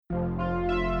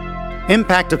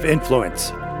Impact of Influence,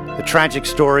 the tragic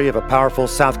story of a powerful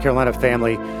South Carolina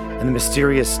family and the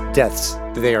mysterious deaths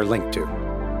that they are linked to.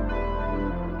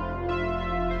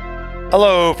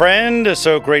 Hello, friend.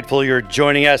 So grateful you're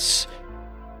joining us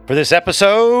for this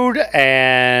episode.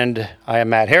 And I am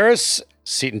Matt Harris.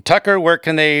 Seton Tucker, where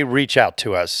can they reach out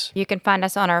to us? You can find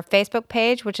us on our Facebook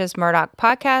page, which is Murdaugh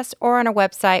Podcast, or on our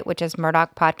website, which is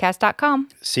murdaughpodcast.com.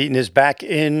 Seton is back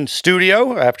in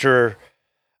studio after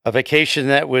a vacation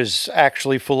that was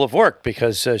actually full of work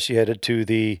because she headed to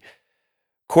the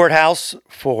courthouse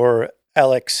for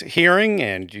Alec's hearing,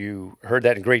 and you heard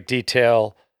that in great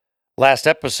detail last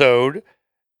episode.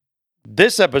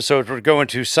 This episode, we're going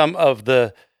to some of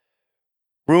the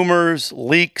rumors,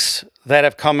 leaks that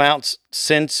have come out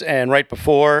since and right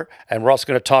before, and we're also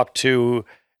going to talk to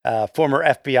a former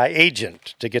FBI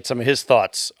agent to get some of his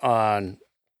thoughts on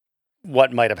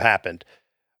what might have happened.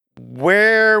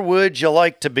 Where would you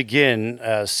like to begin,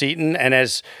 Seton? And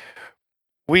as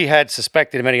we had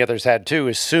suspected, and many others had too,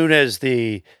 as soon as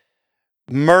the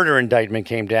murder indictment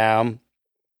came down,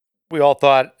 we all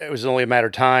thought it was only a matter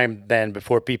of time then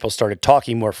before people started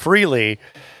talking more freely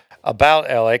about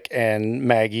Alec and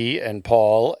Maggie and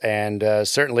Paul, and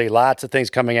certainly lots of things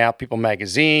coming out. People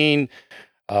Magazine,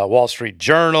 Wall Street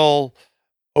Journal,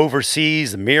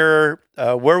 overseas, the Mirror.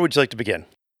 Where would you like to begin?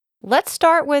 Let's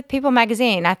start with People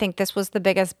Magazine. I think this was the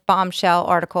biggest bombshell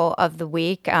article of the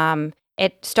week.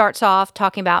 It starts off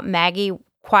talking about Maggie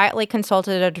quietly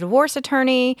consulted a divorce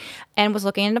attorney and was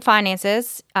looking into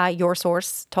finances. Your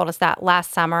source told us that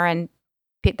last summer, and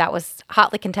that was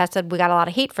hotly contested. We got a lot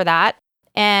of heat for that.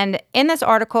 And in this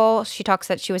article, she talks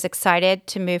that she was excited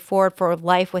to move forward for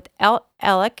life with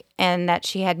Alec, and that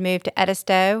she had moved to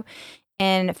Edisto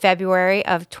in February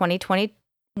of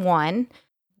 2021.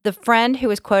 The friend who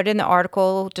was quoted in the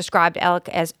article described Alec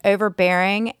as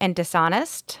overbearing and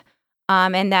dishonest,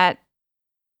 and that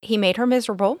he made her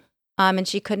miserable, and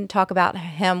she couldn't talk about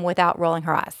him without rolling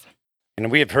her eyes. And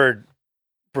we have heard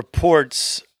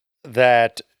reports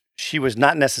that she was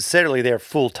not necessarily there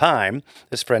full time.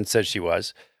 This friend says she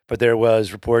was, but there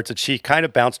was reports that she kind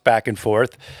of bounced back and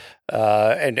forth,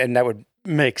 and that would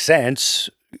make sense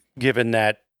given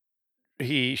that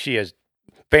she has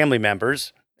family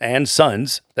members and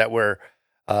sons that were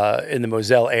in the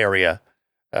Moselle area,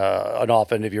 and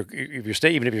often even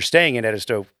if you're staying in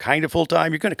Edisto kind of full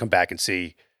time, you're going to come back and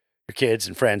see your kids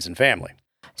and friends and family.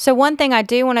 So one thing I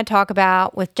do want to talk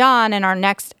about with John in our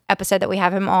next episode that we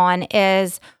have him on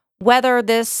is whether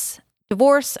this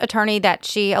divorce attorney that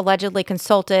she allegedly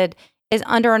consulted is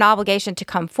under an obligation to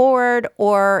come forward,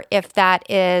 or if that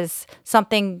is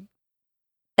something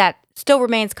that still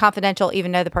remains confidential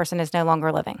even though the person is no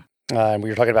longer living. And we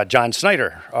were talking about John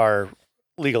Snyder, our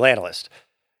legal analyst.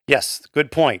 Yes,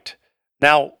 good point.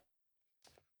 Now,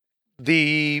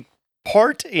 the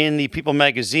part in the People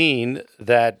Magazine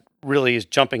that really is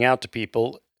jumping out to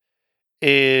people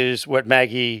is what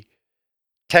Maggie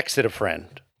texted a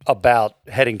friend about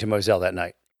heading to Moselle that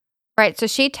night. Right. So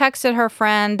she texted her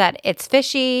friend that it's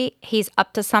fishy, he's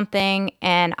up to something,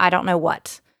 and I don't know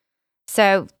what.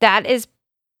 So that is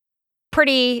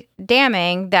pretty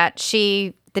damning that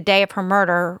she, the day of her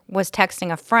murder, was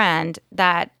texting a friend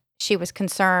that she was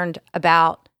concerned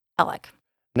about Alec.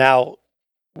 Now,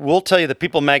 we'll tell you the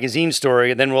People Magazine story,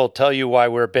 and then we'll tell you why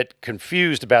we're a bit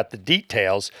confused about the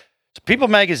details. So People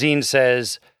Magazine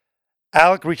says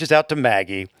Alec reaches out to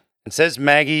Maggie and says,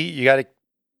 Maggie, you got to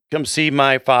come see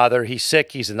my father. He's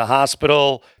sick. He's in the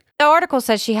hospital. The article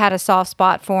says she had a soft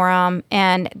spot for him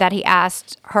and that he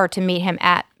asked her to meet him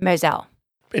at Moselle.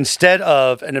 Instead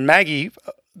of, and then Maggie,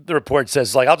 the report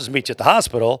says, I'll just meet you at the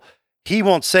hospital. He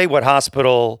won't say what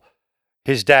hospital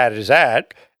his dad is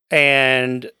at.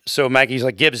 And so Maggie's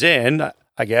gives in,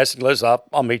 I guess, and goes up,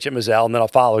 I'll meet you at Moselle, and then I'll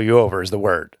follow you over is the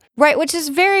word. Right, which is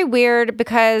very weird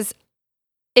because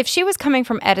if she was coming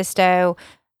from Edisto,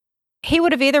 he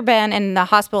would have either been in the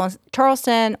hospital in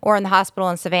Charleston or in the hospital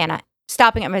in Savannah.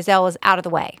 Stopping at Moselle was out of the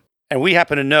way. And we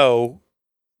happen to know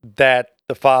that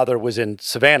the father was in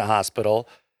Savannah Hospital,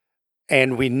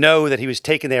 and we know that he was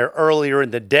taken there earlier in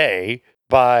the day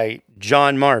by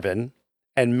John Marvin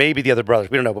and maybe the other brothers.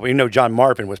 We don't know, but we know John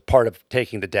Marvin was part of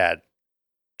taking the dad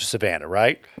to Savannah,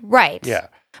 right? Right. Yeah.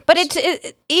 But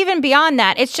even beyond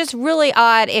that, it's just really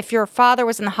odd if your father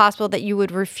was in the hospital that you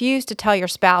would refuse to tell your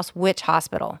spouse which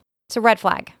hospital. It's a red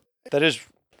flag. That is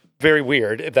very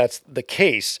weird if that's the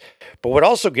case. But what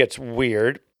also gets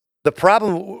weird, the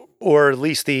problem, or at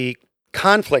least the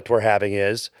conflict we're having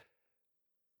is,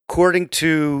 according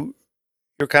to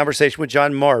your conversation with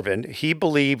John Marvin, he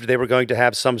believed they were going to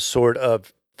have some sort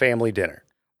of family dinner.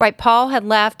 Right. Paul had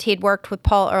left. He'd worked with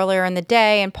Paul earlier in the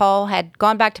day, and Paul had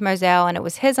gone back to Moselle, and it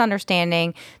was his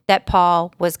understanding that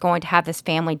Paul was going to have this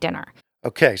family dinner.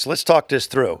 Okay, so let's talk this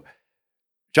through.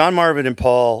 John Marvin and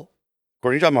Paul,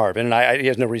 according to John Marvin, and he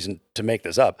has no reason to make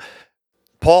this up,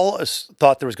 Paul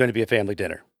thought there was going to be a family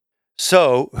dinner.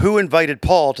 So who invited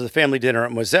Paul to the family dinner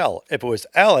at Moselle? If it was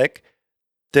Alec,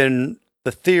 then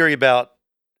the theory about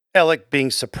Alec being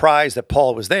surprised that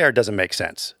Paul was there doesn't make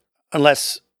sense.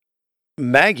 Unless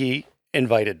Maggie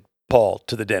invited Paul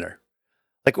to the dinner.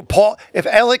 Like Paul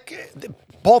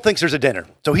thinks there's a dinner.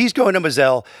 So he's going to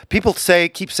Moselle. People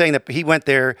keep saying that he went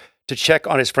there to check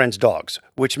on his friend's dogs,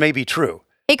 which may be true.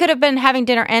 He could have been having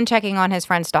dinner and checking on his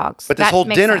friend's dogs. But this whole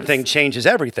dinner thing changes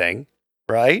everything,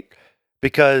 right?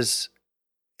 Because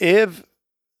if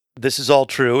this is all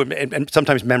true, and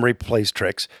sometimes memory plays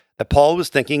tricks, that Paul was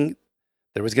thinking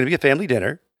there was going to be a family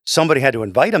dinner. Somebody had to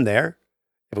invite him there.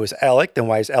 If it was Alec, then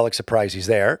why is Alec surprised he's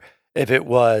there? If it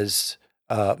was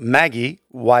Maggie,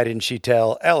 why didn't she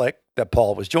tell Alec that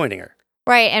Paul was joining her?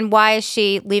 Right, and why is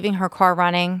she leaving her car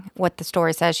running? What the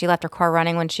story says, she left her car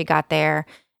running when she got there,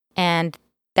 and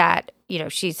that,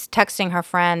 she's texting her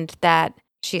friend that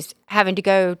she's having to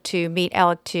go to meet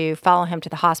Alec to follow him to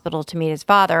the hospital to meet his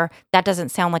father. That doesn't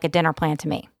sound like a dinner plan to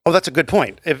me. Oh, that's a good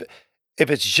point. If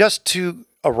it's just to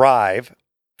arrive,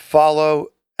 follow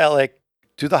Alec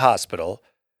to the hospital,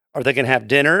 are they going to have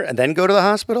dinner and then go to the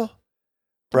hospital?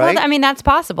 Right? Well, that's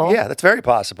possible. Yeah, that's very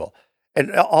possible.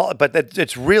 But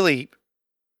it's really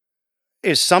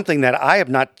is something that I have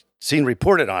not seen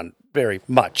reported on very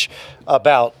much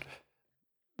about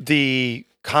the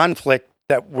conflict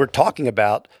that we're talking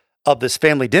about of this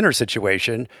family dinner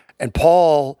situation. And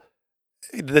Paul,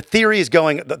 the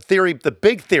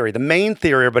big theory, the main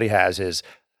theory everybody has is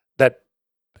that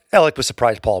Alec was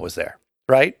surprised Paul was there,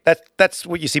 right? That's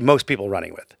what you see most people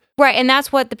running with. Right, and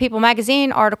that's what the People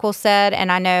magazine article said,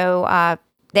 and I know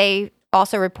they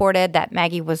also reported that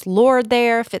Maggie was lured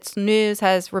there. Fitz News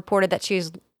has reported that she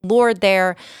was lured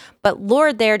there, but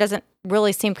lured there doesn't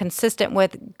really seem consistent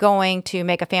with going to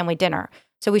make a family dinner.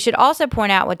 So we should also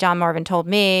point out what John Marvin told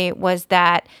me was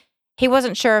that he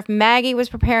wasn't sure if Maggie was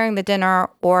preparing the dinner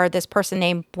or this person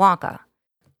named Blanca.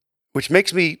 Which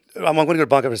makes me, I'm going to go to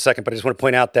Blanca in a second, but I just want to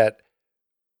point out that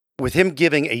with him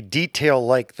giving a detail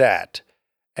like that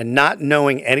and not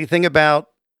knowing anything about,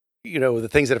 the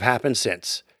things that have happened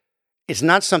since, it's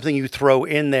not something you throw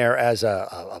in there as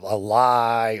a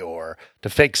lie or to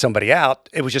fake somebody out.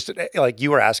 It was just like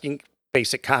you were asking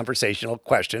basic conversational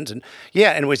questions. And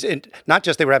and it was not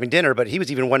just they were having dinner, but he was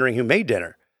even wondering who made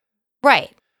dinner. Right.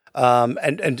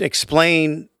 And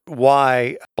explain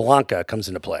why Blanca comes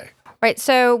into play. Right.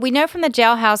 So we know from the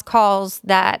jailhouse calls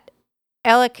that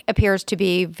Alec appears to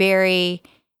be very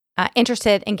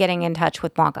interested in getting in touch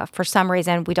with Blanca for some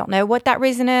reason. We don't know what that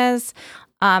reason is.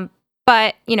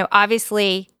 But,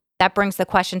 obviously that brings the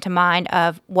question to mind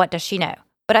of what does she know?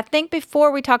 But I think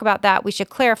before we talk about that, we should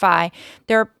clarify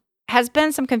there has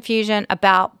been some confusion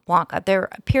about Blanca. There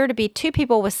appear to be two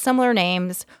people with similar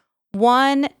names.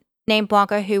 One named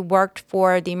Blanca who worked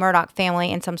for the Murdaugh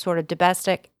family in some sort of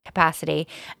domestic capacity,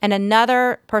 and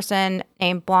another person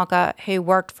named Blanca who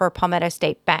worked for Palmetto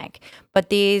State Bank. But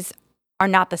these are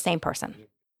not the same person.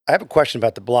 I have a question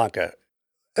about the Blanca.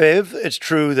 If it's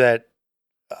true that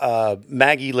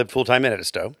Maggie lived full-time in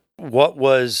Edisto, what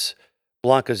was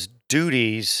Blanca's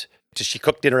duties? Does she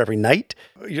cook dinner every night?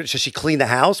 Does she clean the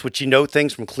house? Would she know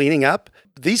things from cleaning up?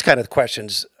 These kind of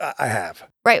questions I have.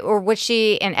 Right. Or was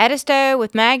she in Edisto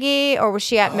with Maggie, or was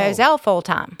she at Moselle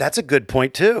full-time? That's a good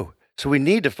point, too. So we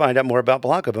need to find out more about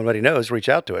Blanca. If anybody knows, reach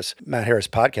out to us,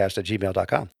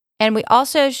 mattharrispodcast@gmail.com. And we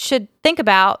also should think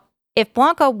about if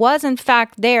Blanca was in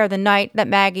fact there the night that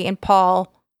Maggie and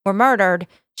Paul were murdered,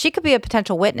 she could be a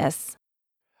potential witness.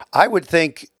 I would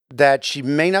think that she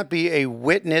may not be a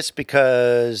witness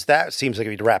because that seems like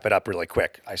we'd wrap it up really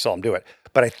quick. I saw him do it.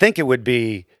 But I think it would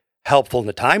be helpful in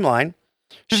the timeline.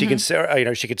 She can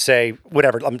say, she could say,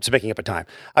 whatever, I'm just making up a time.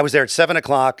 I was there at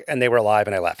 7:00 and they were alive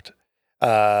and I left.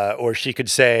 Or she could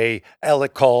say,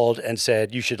 Alec called and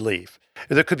said, you should leave.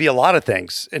 There could be a lot of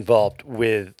things involved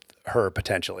with her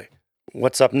potentially.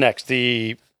 What's up next?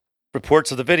 The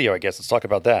reports of the video, I guess. Let's talk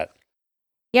about that.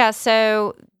 Yeah,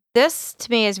 so this to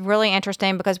me is really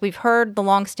interesting because we've heard the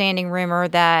longstanding rumor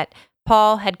that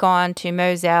Paul had gone to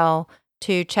Moselle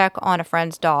to check on a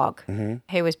friend's dog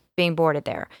who was being boarded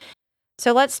there.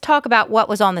 So let's talk about what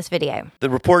was on this video. The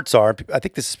reports are, I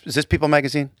think is this People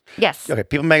Magazine? Yes. Okay,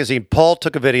 People Magazine. Paul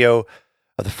took a video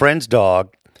of the friend's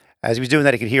dog. As he was doing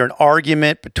that, he could hear an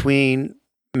argument between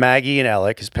Maggie and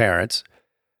Alec, his parents.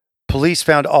 Police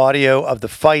found audio of the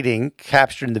fighting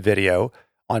captured in the video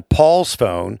on Paul's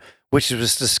phone, which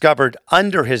was discovered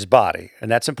under his body, and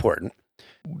that's important.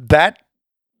 That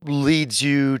leads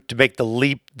you to make the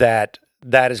leap that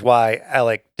is why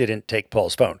Alec didn't take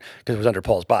Paul's phone, because it was under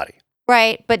Paul's body.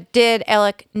 Right, but did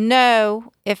Alec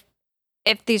know, if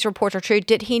these reports are true,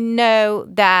 did he know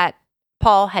that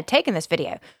Paul had taken this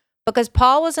video? Because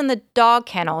Paul was in the dog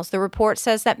kennels. The report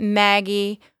says that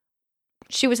Maggie,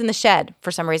 she was in the shed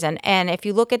for some reason. And if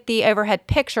you look at the overhead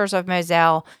pictures of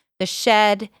Moselle, the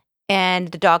shed and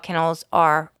the dog kennels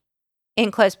are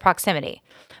in close proximity.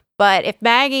 But if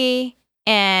Maggie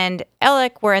and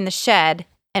Alec were in the shed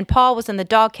and Paul was in the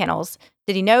dog kennels,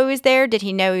 did he know he was there? Did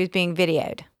he know he was being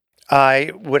videoed?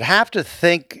 I would have to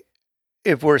think,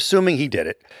 if we're assuming he did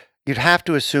it, you'd have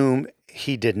to assume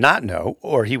he did not know,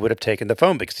 or he would have taken the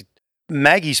phone, because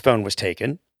Maggie's phone was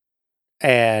taken,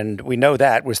 and we know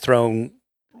that was thrown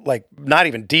like not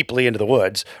even deeply into the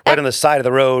woods, right on the side of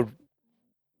the road,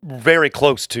 very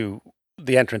close to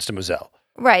the entrance to Moselle.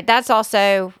 Right. That's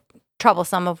also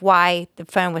troublesome of why the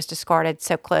phone was discarded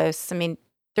so close. I mean,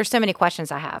 there's so many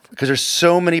questions I have. Because there's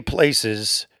so many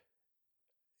places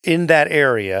in that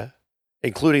area,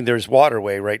 including there's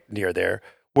waterway right near there,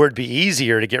 where it'd be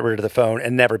easier to get rid of the phone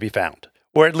and never be found,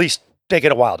 or at least take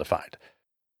it a while to find.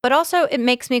 But also, it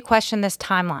makes me question this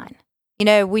timeline. You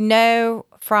know, we know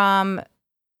from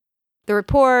the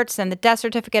reports and the death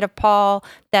certificate of Paul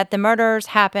that the murders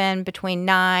happened between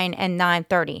 9 and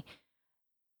 9:30.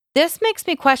 This makes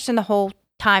me question the whole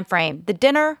time frame. The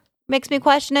dinner makes me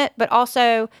question it, but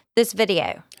also this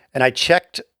video. And I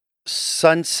checked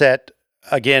sunset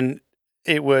again.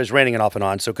 It was raining and off and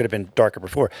on, so it could have been darker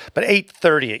before. But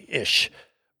 8:30-ish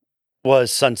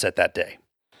was sunset that day.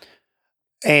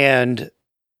 And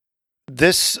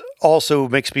this also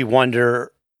makes me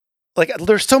wonder, like,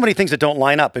 there's so many things that don't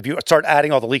line up if you start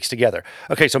adding all the leaks together.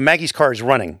 Okay, so Maggie's car is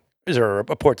running. Is there a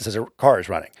report that says her car is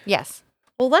running? Yes.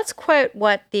 Well, let's quote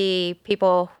what the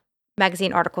People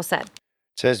magazine article said.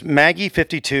 It says, Maggie,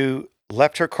 52,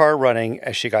 left her car running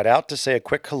as she got out to say a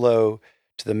quick hello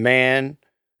to the man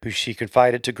who she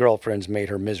confided to girlfriends made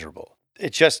her miserable.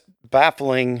 It's just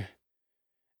baffling.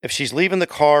 If she's leaving the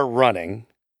car running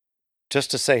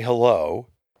just to say hello,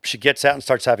 she gets out and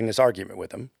starts having this argument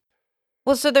with him.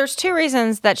 Well, so there's two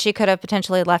reasons that she could have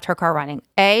potentially left her car running.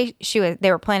 A,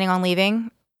 they were planning on leaving,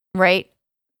 right?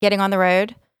 Getting on the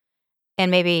road. And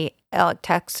maybe Alec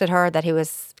texted her that he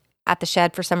was at the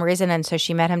shed for some reason, and so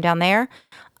she met him down there.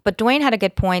 But Dwayne had a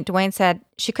good point. Dwayne said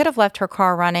she could have left her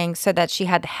car running so that she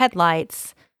had the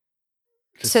headlights,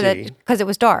 because it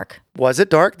was dark. Was it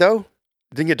dark, though?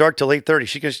 It didn't get dark till 8:30.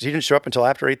 She didn't show up until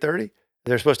after 8:30.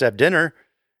 They're supposed to have dinner.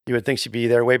 You would think she'd be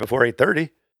there way before 8:30.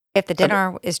 If the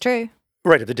dinner is true.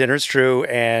 Right, if the dinner is true,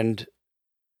 and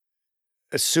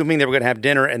assuming they were going to have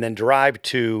dinner and then drive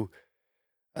to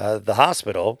the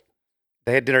hospital,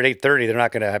 they had dinner at 8:30. They're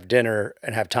not going to have dinner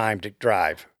and have time to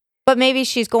drive. But maybe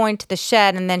she's going to the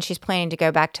shed and then she's planning to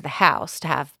go back to the house to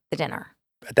have the dinner.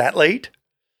 That late?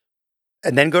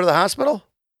 And then go to the hospital?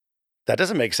 That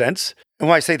doesn't make sense. And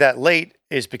why I say that late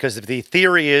is because if the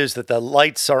theory is that the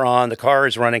lights are on, the car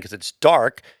is running because it's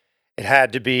dark, it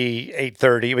had to be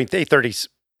 8:30. I mean, 8:30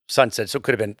 sunset, so it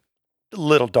could have been a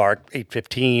little dark,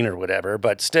 8:15 or whatever,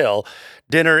 but still,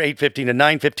 dinner 8:15 to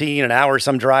 9:15, an hour,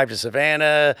 some drive to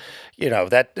Savannah,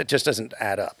 that it just doesn't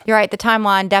add up. You're right. The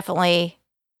timeline definitely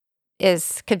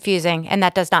is confusing, and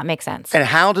that does not make sense. And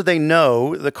how did they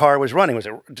know the car was running?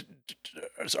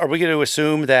 Are we going to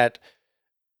assume that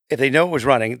if they know it was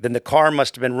running, then the car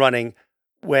must have been running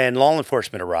when law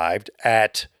enforcement arrived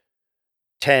at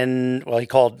 10, well, he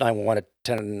called 911 at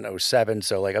 10:07,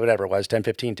 so like whatever it was,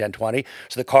 10:15, 10:20.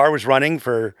 So the car was running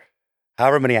for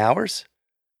however many hours,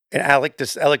 and Alec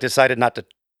decided not to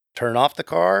turn off the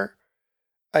car.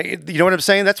 You know what I'm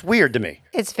saying? That's weird to me.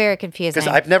 It's very confusing. Because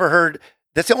I've never heard,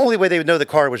 that's the only way they would know the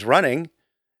car was running,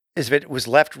 is if it was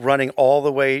left running all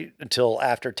the way until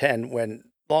after 10 when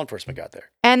law enforcement got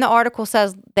there. And the article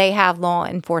says they have law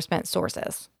enforcement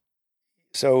sources.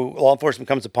 So law enforcement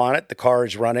comes upon it, the car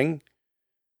is running.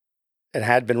 It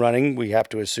had been running, we have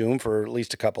to assume, for at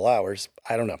least a couple hours.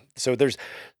 I don't know. So there's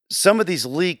some of these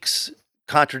leaks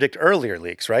contradict earlier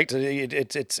leaks, right?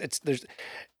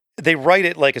 They write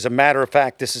it like as a matter of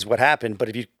fact, this is what happened. But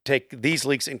if you take these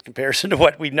leaks in comparison to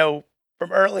what we know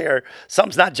from earlier,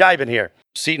 something's not jiving here.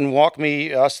 Seton, walk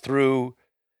us through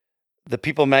the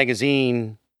People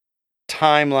magazine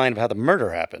timeline of how the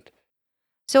murder happened.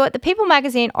 So what the People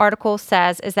magazine article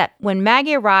says is that when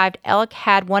Maggie arrived, Alec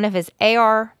had one of his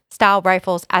AR-style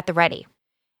rifles at the ready.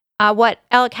 What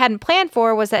Alec hadn't planned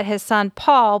for was that his son,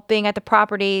 Paul, being at the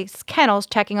property's kennels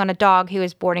checking on a dog he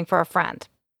was boarding for a friend.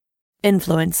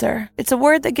 Influencer. It's a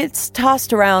word that gets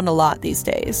tossed around a lot these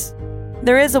days.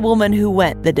 There is a woman who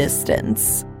went the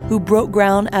distance, who broke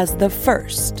ground as the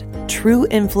first true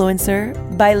influencer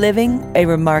by living a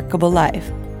remarkable life.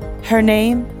 Her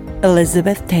name,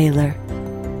 Elizabeth Taylor.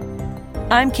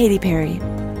 I'm Katy Perry.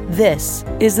 This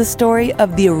is the story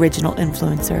of the original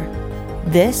influencer.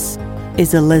 This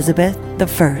is Elizabeth the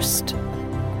First.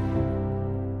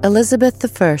 Elizabeth the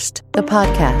First, the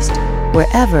podcast,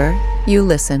 wherever you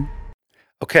listen.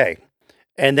 Okay.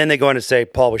 And then they go on to say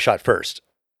Paul was shot first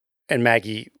and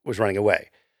Maggie was running away.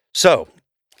 So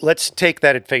let's take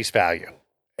that at face value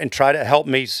and try to help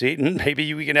me see. Maybe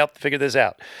you can help figure this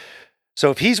out.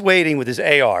 So if he's waiting with his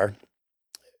AR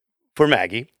for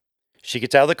Maggie, she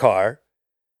gets out of the car.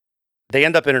 They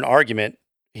end up in an argument.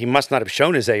 He must not have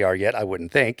shown his AR yet, I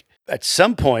wouldn't think. At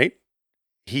some point,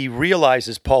 he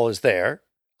realizes Paul is there.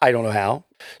 I don't know how.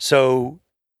 So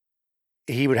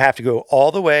he would have to go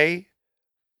all the way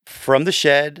from the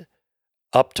shed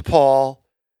up to Paul,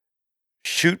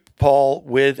 shoot Paul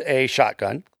with a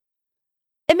shotgun.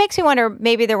 It makes me wonder,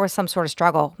 maybe there was some sort of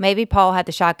struggle. Maybe Paul had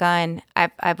the shotgun.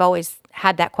 I've always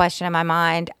had that question in my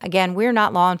mind. Again, we're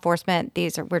not law enforcement.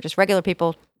 We're just regular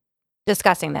people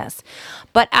discussing this.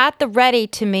 But at the ready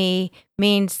to me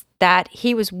means that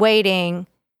he was waiting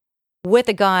with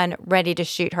a gun ready to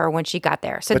shoot her when she got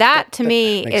there. So that to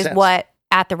me is sense. What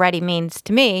at the ready means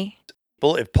to me.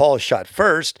 Well, if Paul is shot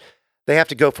first, they have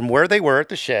to go from where they were at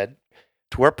the shed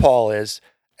to where Paul is.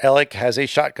 Alec has a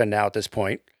shotgun now at this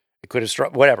point. It could have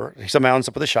struck, whatever. He somehow ends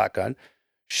up with a shotgun,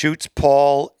 shoots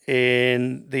Paul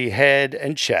in the head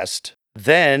and chest.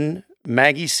 Then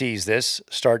Maggie sees this,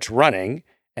 starts running,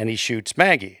 and he shoots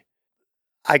Maggie.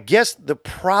 I guess the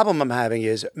problem I'm having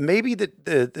is maybe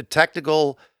the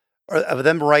technical of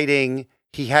them writing,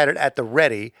 he had it at the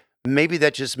ready. Maybe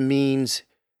that just means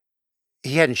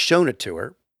he hadn't shown it to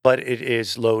her, but it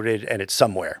is loaded and it's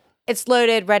somewhere. It's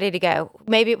loaded, ready to go.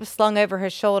 Maybe it was slung over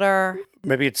his shoulder.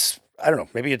 Maybe it's, I don't know,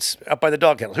 maybe it's up by the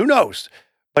dog kennel. Who knows?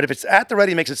 But if it's at the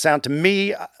ready, it makes it sound to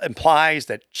me, implies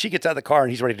that she gets out of the car and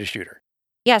he's ready to shoot her.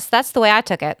 Yes, that's the way I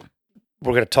took it.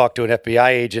 We're going to talk to an FBI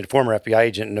agent, former FBI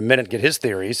agent, in a minute, get his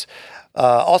theories.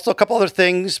 Also, a couple other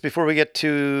things before we get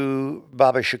to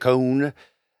Bobby Chacon.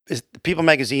 The People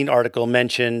magazine article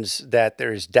mentions that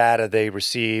there's data they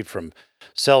received from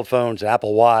cell phones,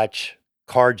 Apple Watch,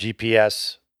 car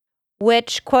GPS.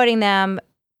 Which, quoting them,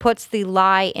 puts the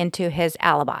lie into his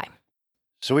alibi.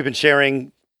 So we've been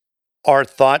sharing our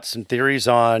thoughts and theories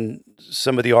on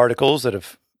some of the articles that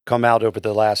have come out over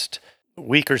the last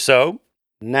week or so.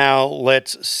 Now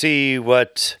let's see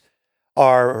what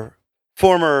our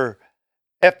former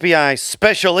FBI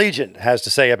special agent has to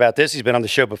say about this. He's been on the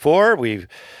show before.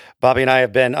 Bobby and I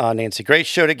have been on Nancy Grace's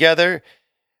show together.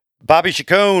 Bobby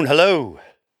Chacon, hello.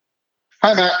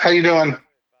 Hi, Matt. How you doing?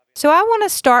 So I want to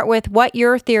start with what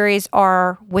your theories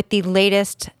are with the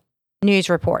latest news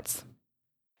reports.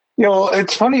 You know,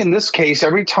 it's funny in this case,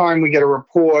 every time we get a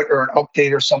report or an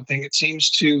update or something, it seems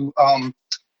to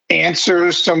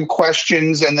answer some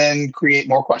questions and then create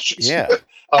more questions. Yeah.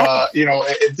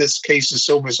 This case is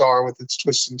so bizarre with its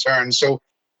twists and turns. So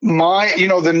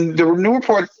the new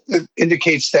report that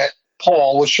indicates that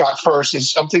Paul was shot first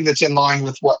is something that's in line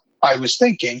with what I was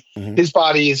thinking. Mm-hmm. His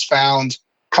body is found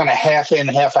kind of half in,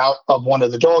 half out of one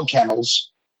of the dog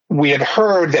kennels. We had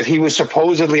heard that he was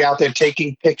supposedly out there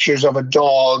taking pictures of a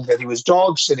dog that he was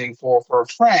dog sitting for a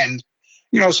friend.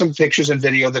 You know, some pictures and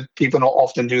video that people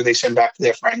often do, they send back to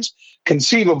their friends.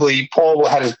 Conceivably, Paul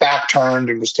had his back turned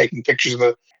and was taking pictures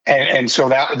of and so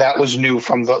that was new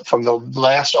from the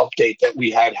last update that we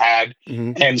had.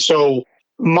 Mm-hmm. And so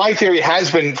my theory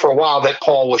has been for a while that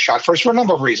Paul was shot first for a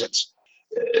number of reasons.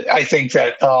 I think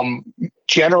that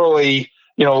generally,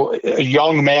 a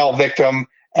young male victim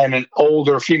and an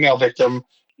older female victim,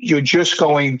 you're just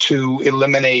going to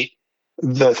eliminate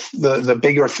the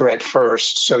bigger threat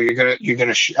first. So you're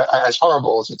gonna as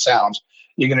horrible as it sounds,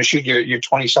 you're gonna shoot your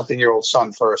 20-something-year-old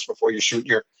son first before you shoot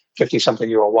your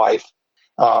 50-something-year-old wife,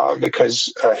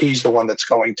 because he's the one that's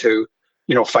going to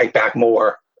fight back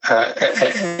more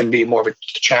and be more of a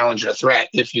challenge and a threat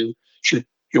if you shoot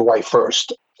your wife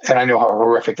first. And I know how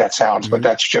horrific that sounds, mm-hmm.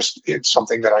 but it's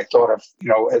something that I thought of,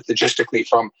 logistically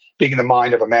from being in the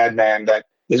mind of a madman that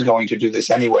is going to do this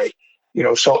anyway.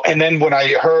 So, and then when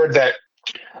I heard that,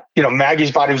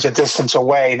 Maggie's body was a distance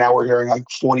away, now we're hearing like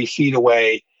 40 feet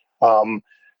away,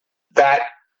 that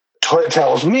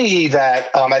tells me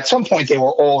that at some point they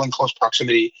were all in close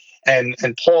proximity and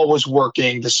Paul was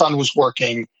working, the son was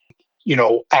working,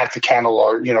 at the kennel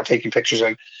or, taking pictures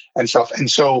and stuff. And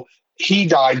so he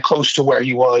died close to where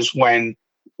he was when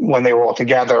they were all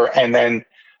together. And then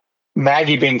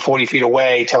Maggie being 40 feet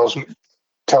away tells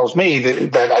me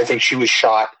that I think she was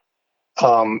shot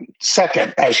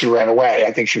second as she ran away.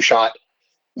 I think she was shot.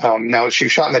 Now she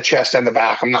was shot in the chest and the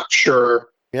back. I'm not sure.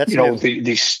 That's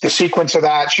The sequence of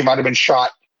that. She might have been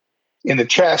shot in the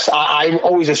chest. I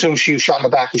always assumed she was shot in the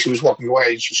back because she was walking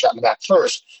away. She was shot in the back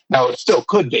first. Now it still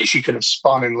could be. She could have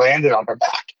spun and landed on her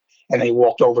back, and they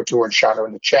walked over to her and shot her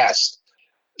in the chest.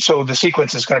 So the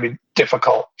sequence is going to be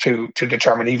difficult to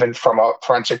determine, even from a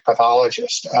forensic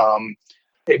pathologist.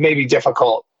 It may be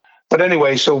difficult. But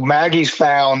anyway, so Maggie's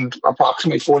found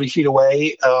approximately 40 feet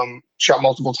away, shot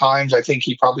multiple times. I think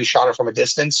he probably shot her from a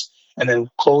distance and then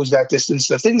closed that distance.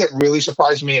 The thing that really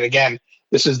surprised me, and again,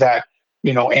 this is that,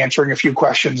 answering a few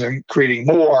questions and creating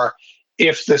more,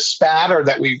 if the spatter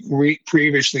that we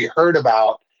previously heard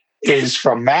about is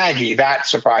from Maggie, that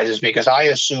surprises me, because I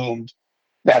assumed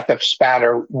that the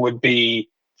spatter would be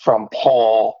from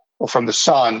Paul or from the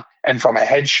son and from a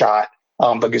headshot,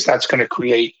 because that's going to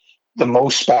create the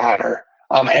most spatter.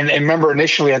 And remember,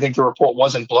 initially, I think the report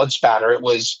wasn't blood spatter. It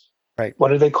was, right. What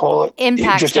do they call it?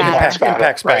 Impact just spatter. Impact spatter.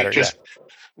 Impact spatter, right?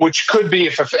 Which could be,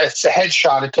 if it's a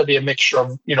headshot, it could be a mixture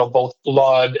of, both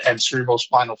blood and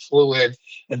cerebrospinal fluid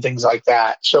and things like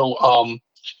that. So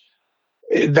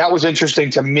that was interesting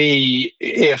to me,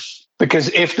 because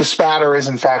if the spatter is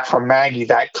in fact from Maggie,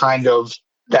 that kind of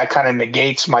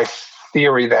negates my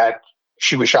theory that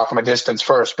she was shot from a distance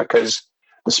first, because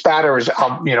the spatter is,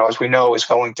 as we know, is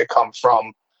going to come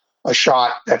from a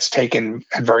shot that's taken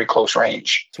at very close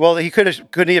range. Well,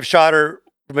 couldn't he have shot her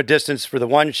from a distance for the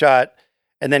one shot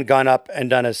and then gone up and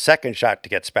done a second shot to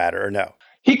get spatter, or no?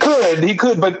 He could,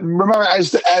 but remember,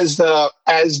 if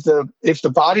the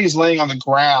body is laying on the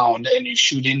ground and you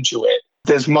shoot into it,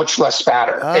 there's much less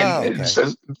spatter.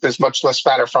 There's much less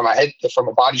spatter from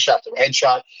a body shot to a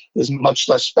headshot. There's much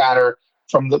less spatter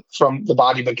from the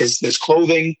body, because there's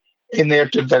clothing in there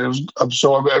that is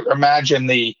absorbed. Imagine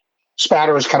the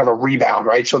spatter is kind of a rebound,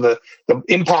 right? So the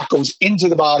impact goes into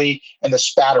the body and the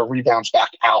spatter rebounds back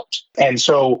out. And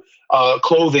so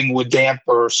clothing would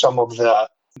damper some of the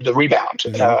rebound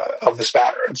of the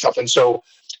spatter and stuff. And so,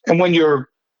 and when you're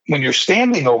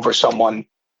standing over someone,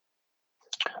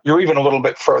 you're even a little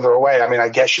bit further away. I mean, I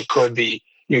guess you could be,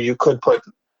 you could put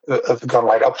the gun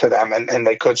right up to them, and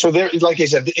they could. So there, like I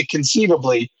said, it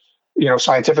conceivably,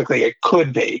 scientifically, it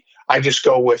could be. I just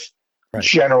go with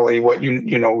generally what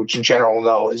general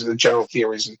know is the general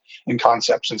theories and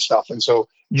concepts and stuff. And so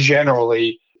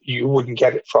generally, you wouldn't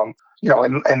get it from,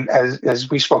 and as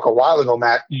we spoke a while ago,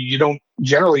 Matt,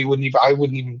 I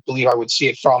wouldn't even believe I would see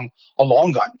it from a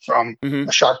long gun, from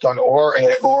a shotgun or an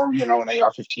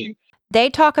AR-15. They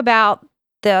talk about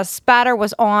the spatter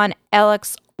was on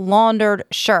Alec's laundered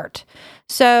shirt.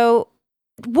 So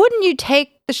wouldn't you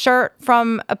take the shirt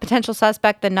from a potential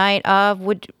suspect the night of?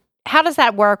 How does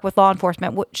that work with law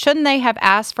enforcement? Shouldn't they have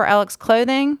asked for Alec's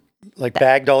clothing? Like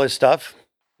bagged all his stuff?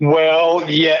 Well,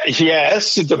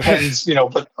 yes, it depends,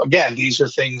 but again, these are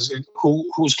things,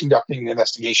 who's conducting the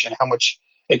investigation, how much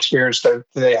experience do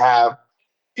they have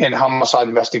in homicide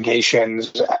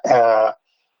investigations?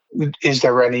 Is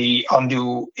there any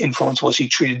undue influence? Was he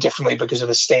treated differently because of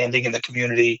his standing in the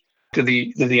community? Do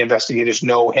the investigators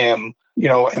know him?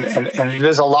 And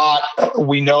there's a lot,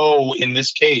 we know in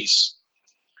this case,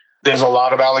 there's a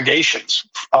lot of allegations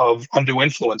of undue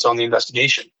influence on the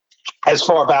investigation. As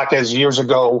far back as years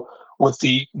ago with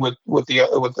the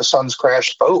son's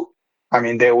crashed boat. I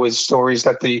mean, there was stories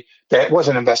that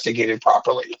wasn't investigated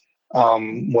properly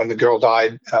when the girl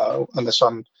died, and the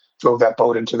son drove that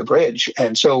boat into the bridge.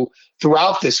 And so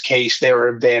throughout this case,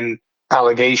 there have been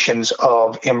allegations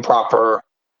of improper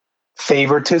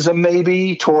favoritism,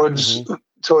 maybe towards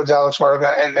Alex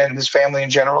Murdaugh and his family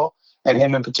in general, and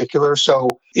him in particular. So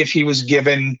if he was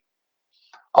given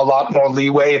a lot more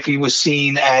leeway, if he was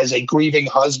seen as a grieving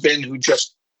husband who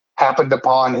just happened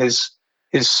upon his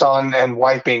son and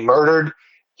wife being murdered,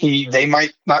 they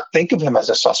might not think of him as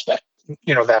a suspect,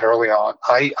 that early on.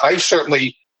 I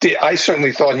certainly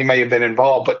thought he may have been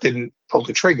involved, but didn't pull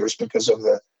the triggers because of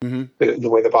the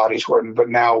way the bodies were. But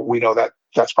now we know that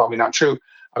that's probably not true.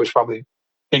 I was probably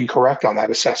incorrect on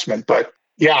that assessment. But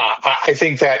yeah, I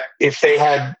think that if they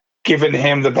had given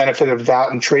him the benefit of the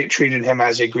doubt and treated him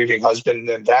as a grieving husband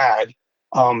and dad,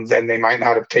 then they might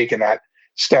not have taken that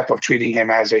step of treating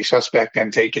him as a suspect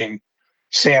and taking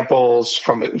samples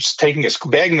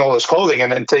bagging all his clothing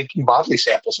and then taking bodily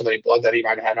samples of any blood that he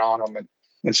might have had on him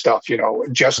and stuff,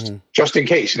 just in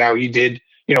case. Now he did,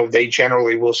 they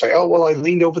generally will say, oh, well, I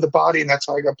leaned over the body and that's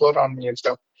how I got blood on me and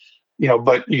stuff,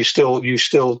 but you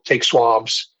still take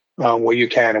swabs where you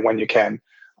can and when you can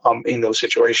in those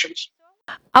situations.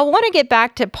 I want to get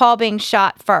back to Paul being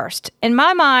shot first. In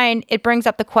my mind, it brings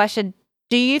up the question,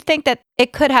 do you think that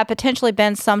it could have potentially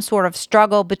been some sort of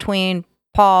struggle between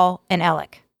Paul and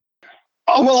Alec?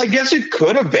 Oh, well, I guess it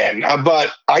could have been.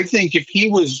 But I think if he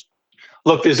was,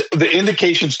 look, the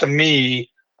indications to me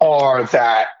are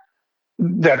that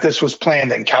this was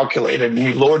planned and calculated, and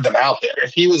he lured them out there.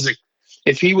 If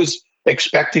he was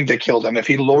expecting to kill them, if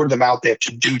he lured them out there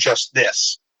to do just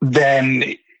this,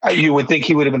 then you would think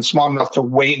he would have been smart enough to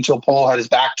wait until Paul had his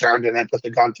back turned and then put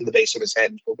the gun to the base of his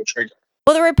head and pull the trigger.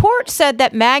 Well, the report said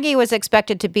that Maggie was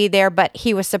expected to be there, but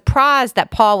he was surprised that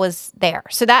Paul was there.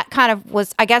 So that kind of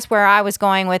was, I guess, where I was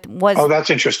going with was. Oh, that's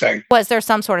interesting. Was there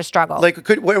some sort of struggle? Like,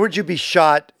 where would you be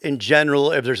shot in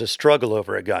general if there's a struggle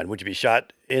over a gun? Would you be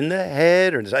shot in the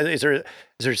head, or is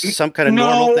there some kind of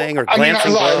normal thing or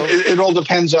glancing blow? It all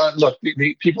depends on. Look,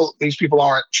 these people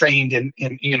aren't trained in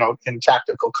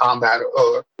tactical combat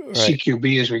or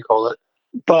CQB as we call it,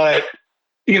 but.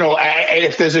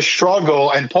 If there's a struggle,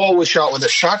 and Paul was shot with a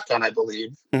shotgun, I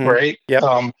believe, right? Yep.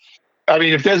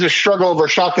 If there's a struggle over a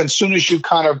shotgun, as soon as you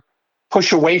kind of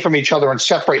push away from each other and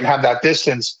separate and have that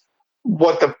distance,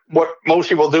 what most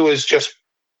people do is just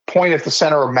point at the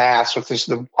center of mass, which is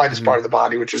the widest part of the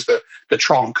body, which is the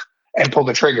trunk, and pull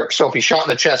the trigger. So if he shot in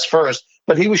the chest first,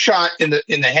 but he was shot in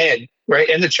the head, right,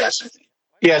 in the chest, I think.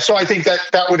 Yeah, so I think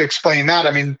that would explain that.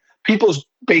 I mean, people's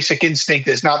basic instinct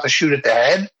is not to shoot at the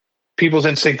head. People's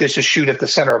instinct is to shoot at the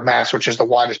center of mass, which is the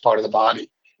widest part of the body.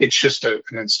 It's just an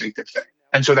instinctive thing.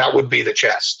 And so that would be the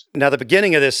chest. Now, the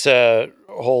beginning of this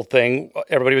whole thing,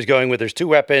 everybody was going with there's two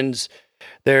weapons,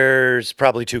 there's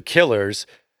probably two killers.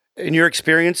 In your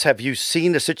experience, have you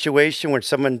seen a situation where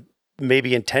someone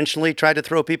maybe intentionally tried to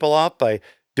throw people off by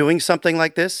doing something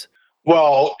like this?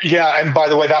 Well, yeah. And by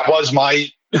the way, that was my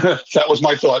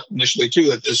thought initially, too,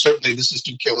 that this is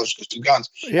two killers because two guns,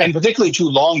 and particularly two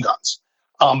long guns.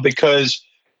 Because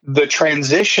the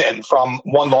transition from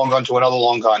one long gun to another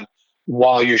long gun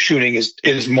while you're shooting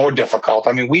is more difficult.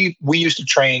 I mean, we used to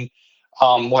train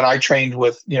when I trained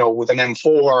with an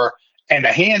M4 and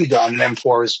a handgun. An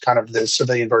M4 is kind of the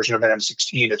civilian version of an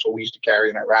M16. It's what we used to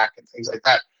carry in Iraq and things like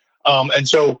that. And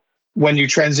so when you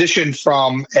transition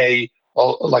from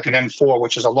like an M4,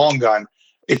 which is a long gun,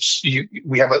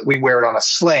 we wear it on a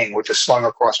sling, which is slung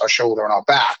across our shoulder and our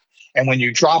back. And when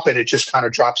you drop it, it just kind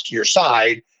of drops to your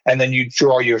side, and then you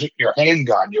draw your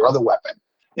handgun, your other weapon,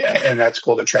 and that's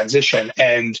called a transition.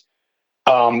 And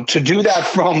to do that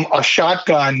from a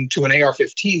shotgun to an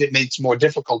AR-15, it makes it more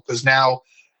difficult because now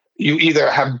you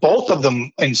either have both of them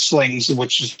in slings,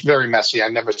 which is very messy.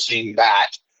 I've never seen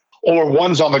that, or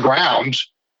one's on the ground,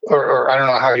 or I don't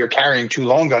know how you're carrying two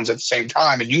long guns at the same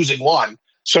time and using one.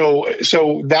 So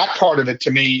that part of it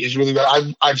to me is really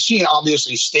good. I've seen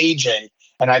obviously staging.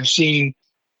 And I've seen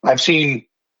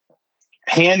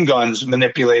handguns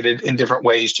manipulated in different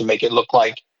ways to make it look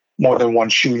like more than one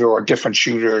shooter or different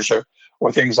shooters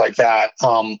or things like that.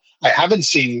 I haven't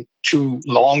seen two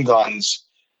long guns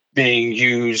being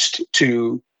used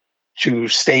to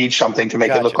stage something to make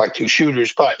it look like two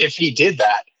shooters. But if he did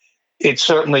that, it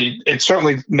certainly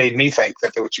made me think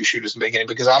that there were two shooters in the beginning,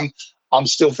 because I'm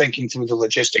still thinking through the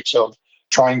logistics of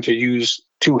trying to use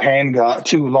two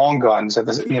long guns at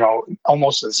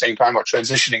almost at the same time, or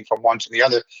transitioning from one to the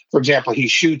other. For example, he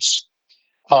shoots.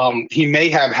 He may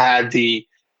have had the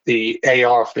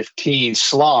AR-15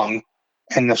 slung,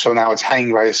 and so now it's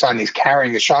hanging by his side. And he's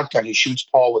carrying the shotgun. He shoots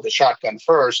Paul with the shotgun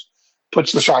first,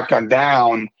 puts the shotgun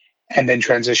down, and then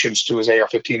transitions to his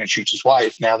AR-15 and shoots his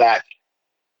wife. Now that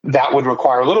would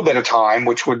require a little bit of time,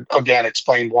 which would again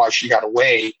explain why she got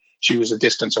away. She was a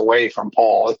distance away from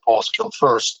Paul. If Paul's killed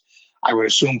first, I would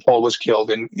assume Paul was killed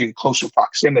in closer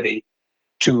proximity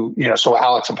to, so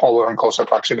Alex and Paul were in closer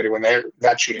proximity when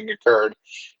that shooting occurred.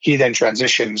 He then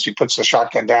transitions, he puts the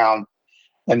shotgun down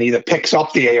and either picks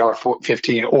up the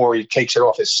AR-15 or he takes it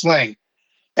off his sling.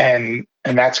 And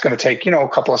that's going to take, a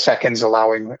couple of seconds,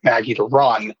 allowing Maggie to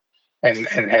run. And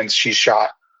hence she's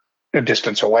shot a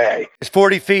distance away. Is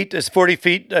 40 feet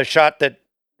a shot that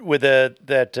with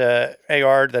that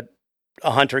AR that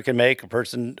a hunter can make, a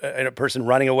person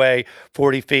running away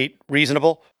 40 feet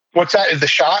reasonable? What's that? Is the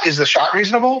shot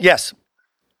reasonable? Yes.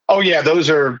 Oh yeah, those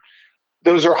are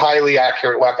highly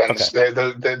accurate weapons. Okay.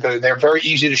 They're very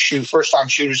easy to shoot. First time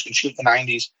shooters can shoot in the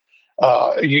 90s.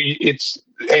 It's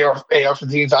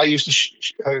AR-15s. I used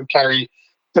to carry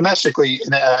domestically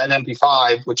an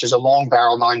MP5, which is a long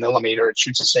barrel 9mm. It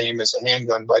shoots the same as a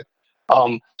handgun, but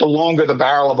the longer the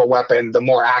barrel of a weapon, the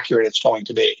more accurate it's going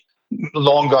to be.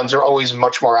 Long guns are always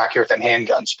much more accurate than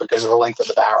handguns because of the length of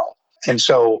the barrel. And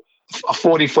so a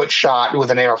 40-foot shot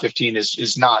with an AR-15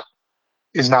 is not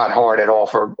not hard at all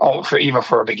for even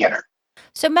for a beginner.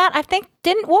 So Matt, I think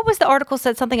what was the article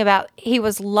said something about he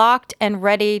was locked and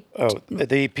ready?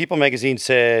 The People magazine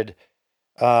said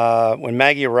when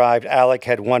Maggie arrived, Alec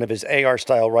had one of his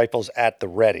AR-style rifles at the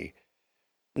ready.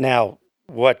 Now,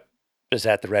 what does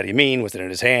at the ready mean? Was it in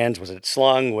his hands? Was it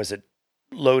slung? Was it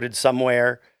loaded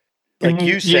somewhere? Like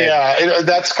you said, yeah,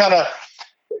 that's kind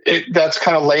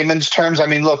of layman's terms. I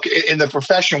mean, look, in the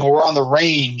profession, when we're on the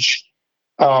range,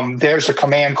 there's a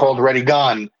command called ready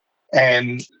gun.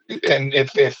 And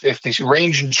if the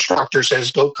range instructor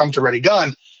says, go come to ready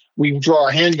gun, we draw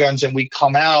our handguns and we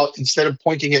come out instead of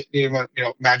pointing it,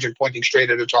 imagine pointing straight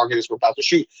at a target as we're about to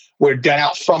shoot. We're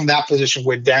down from that position.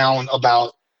 We're down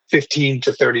about 15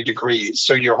 to 30 degrees.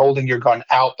 So you're holding your gun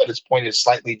out, but it's pointed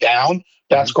slightly down.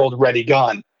 That's called ready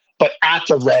gun. But at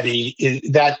the ready,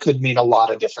 that could mean a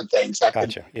lot of different things. That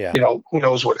gotcha. Could, yeah. Who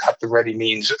knows what at the ready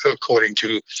means according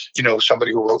to,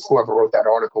 somebody whoever wrote that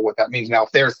article, what that means. Now,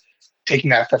 if they're taking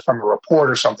that from a report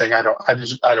or something, I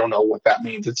don't know what that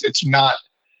means. It's not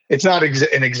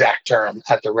an exact term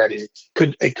at the ready.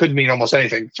 It could mean almost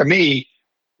anything. To me,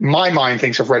 my mind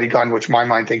thinks of ready gun, which my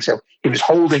mind thinks of he was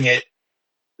holding it.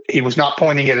 He was not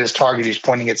pointing it at his target. He's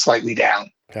pointing it slightly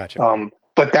down. Gotcha.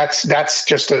 But that's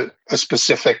just a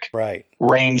specific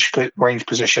range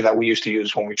position that we used to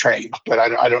use when we trained. But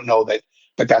I don't know that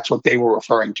that's what they were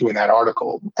referring to in that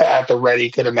article. At the ready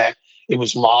could have meant it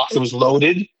was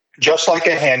loaded just like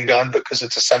a handgun because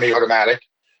it's a semi-automatic,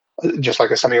 just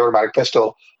like a semi-automatic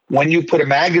pistol. When you put a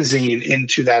magazine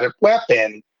into that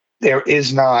weapon, there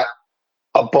is not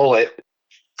a bullet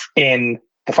in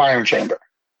the firing chamber.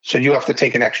 So you have to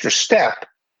take an extra step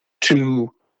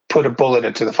to put a bullet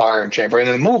into the firing chamber. And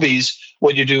in the movies,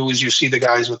 what you do is you see the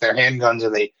guys with their handguns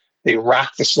and they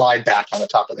rack the slide back on the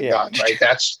top of the gun, right?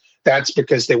 That's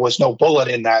because there was no bullet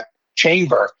in that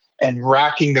chamber. And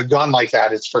racking the gun like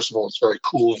that is, first of all, it's very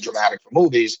cool and dramatic for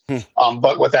movies.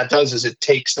 But what that does is it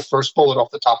takes the first bullet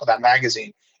off the top of that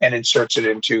magazine and inserts it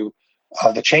into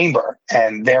the chamber.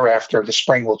 And thereafter, the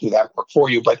spring will do that work for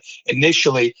you. But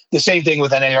initially, the same thing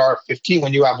with an AR-15,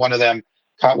 when you have one of them,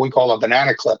 we call a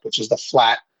banana clip, which is the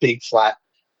big flat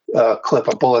clip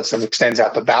of bullets that extends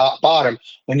out the bottom.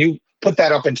 When you put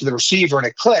that up into the receiver and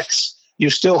it clicks, you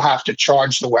still have to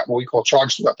charge the weapon, what we call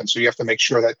charge the weapon. So you have to make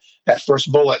sure that that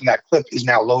first bullet in that clip is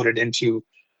now loaded into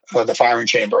the firing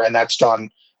chamber. And that's done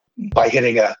by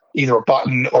hitting either a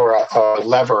button or a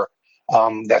lever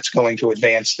that's going to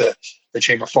advance the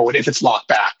chamber forward if it's locked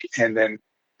back. And then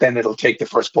it'll take the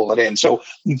first bullet in. So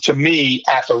to me,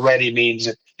 at the ready means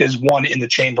there's one in the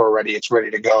chamber already. It's ready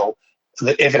to go.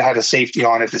 If it had a safety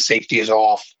on it, the safety is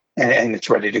off and it's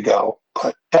ready to go.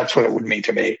 But that's what it would mean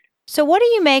to me. So what do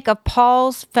you make of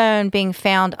Paul's phone being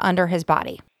found under his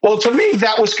body? Well, to me,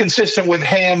 that was consistent with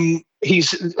him.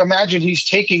 Imagine he's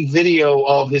taking video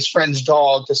of his friend's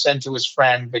dog to send to his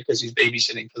friend because he's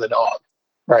babysitting for the dog,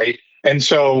 right? And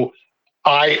so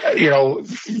that's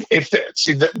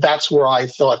where I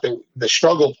thought that the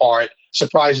struggle part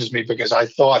surprises me, because I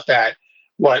thought that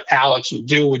what Alex would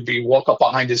do would be walk up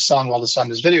behind his son while the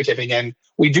son is videotaping. And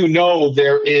we do know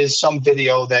there is some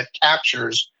video that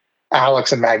captures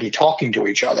Alex and Maggie talking to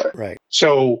each other. Right.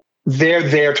 So they're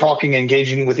there talking,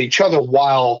 engaging with each other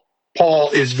while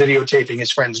Paul is videotaping his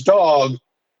friend's dog.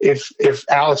 If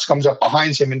Alex comes up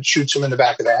behind him and shoots him in the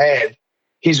back of the head,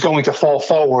 he's going to fall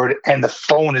forward and the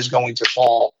phone is going to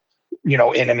fall,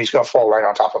 in him. He's going to fall right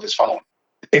on top of his phone.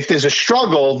 If there's a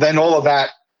struggle, then all of that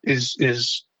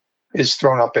is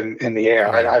thrown up in the air.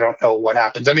 I don't know what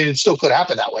happens. I mean, it still could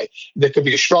happen that way. There could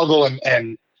be a struggle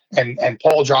and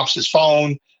Paul drops his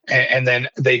phone. And then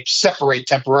they separate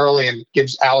temporarily and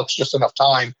gives Alex just enough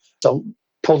time to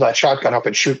pull that shotgun up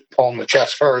and shoot Paul in the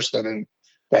chest first and then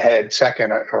the head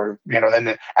second, or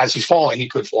then as he's falling, he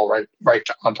could fall right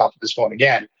on top of his phone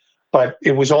again. But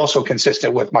it was also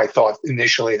consistent with my thought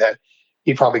initially that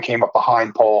he probably came up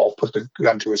behind Paul, put the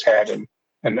gun to his head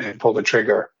and pulled the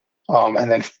trigger. And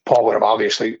then Paul would have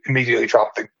obviously immediately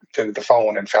dropped the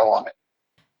phone and fell on it.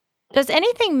 Does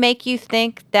anything make you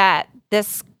think that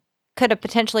this could have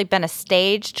potentially been a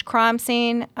staged crime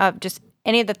scene of just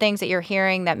any of the things that you're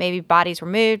hearing, that maybe bodies were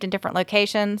moved in different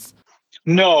locations?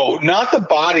 No, not the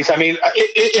bodies. I mean,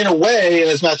 in a way,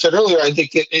 and as Matt said earlier, I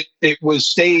think it was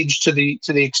staged to the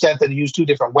extent that he used two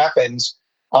different weapons,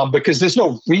 because there's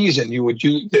no reason you would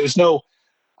use.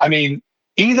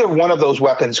 Either one of those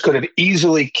weapons could have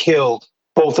easily killed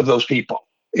both of those people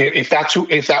if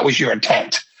that was your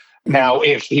intent. Now,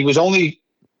 if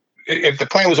the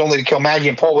plan was only to kill Maggie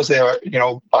and Paul was there,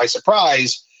 by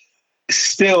surprise,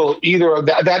 still either of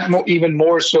that even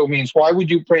more so means why would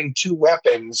you bring two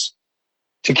weapons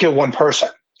to kill one person?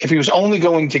 if he was only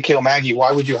going to kill Maggie,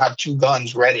 why would you have two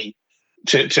guns ready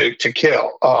to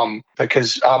kill?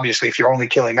 Because obviously, if you're only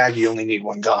killing Maggie, you only need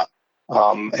one gun.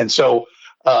 And so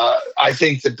I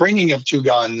think the bringing of two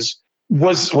guns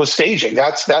was staging.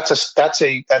 That's a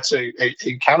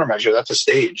countermeasure. That's a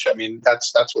stage. I mean,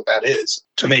 that's what that is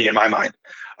to me in my mind.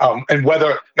 And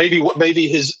whether maybe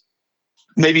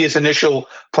his initial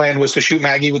plan was to shoot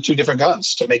Maggie with two different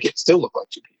guns to make it still look like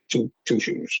two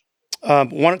shooters.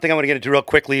 One thing I want to get into real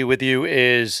quickly with you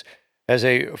is, as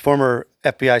a former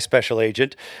FBI special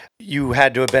agent, you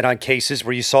had to have been on cases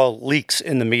where you saw leaks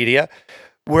in the media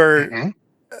where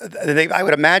I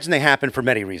would imagine they happen for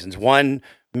many reasons. One,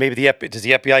 maybe does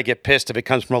the FBI get pissed if it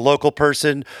comes from a local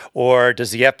person, or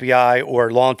does the FBI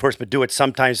or law enforcement do it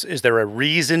sometimes? Is there a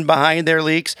reason behind their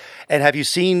leaks? And have you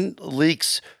seen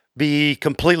leaks be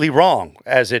completely wrong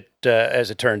as it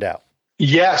turned out?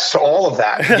 Yes, all of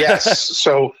that. Yes.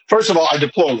 So first of all, I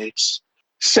deplore leaks.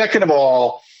 Second of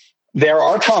all, there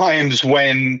are times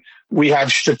when we have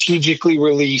strategically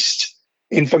released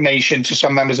information to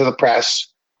some members of the press,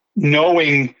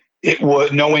 knowing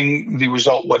the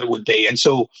result, what it would be. And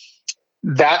so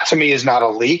that to me is not a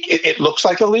leak. It looks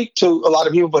like a leak to a lot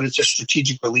of people, but it's a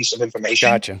strategic release of information.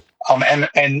 Gotcha.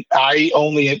 And I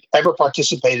only ever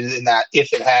participated in that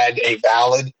if it had a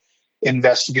valid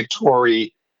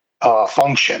investigatory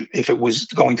function, if it was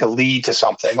going to lead to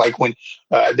something. Like when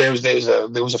there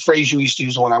was a phrase you used to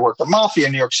use when I worked the mafia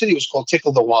in New York City, it was called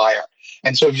tickle the wire.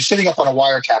 And so if you're sitting up on a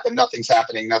wiretap and nothing's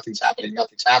happening,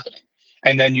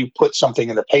 and then you put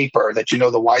something in the paper that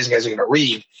the wise guys are going to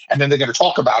read, and then they're going to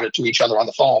talk about it to each other on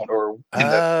the phone or in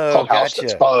the clubhouse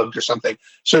that's bugged or something.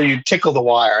 So you tickle the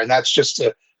wire, and that's just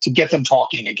to get them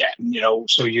talking again,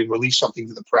 so you release something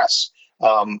to the press,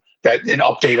 that an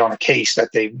update on a case that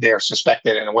they're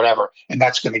suspected in or whatever, and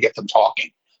that's going to get them talking.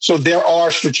 So there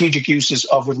are strategic uses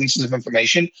of releases of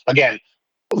information. Again,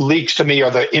 leaks to me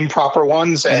are the improper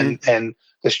ones, and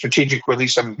the strategic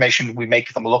release of information, we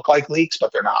make them look like leaks,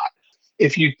 but they're not.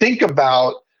 If you think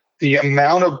about the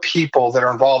amount of people that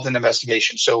are involved in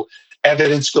investigation, so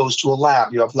evidence goes to a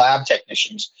lab, you have lab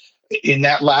technicians. In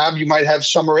that lab, you might have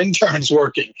summer interns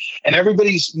working, and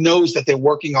everybody knows that they're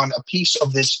working on a piece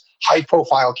of this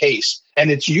high-profile case,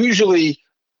 and it's usually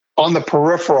on the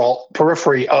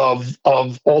periphery of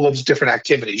all those different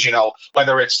activities.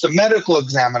 Whether it's the medical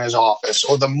examiner's office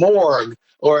or the morgue,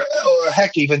 or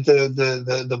heck, even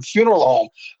the funeral home.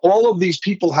 All of these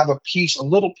people have a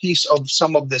little piece of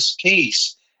some of this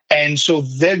case, and so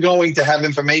they're going to have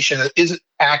information that isn't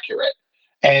accurate.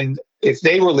 And if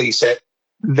they release it,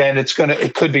 then it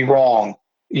could be wrong,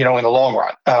 in the long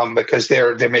run, because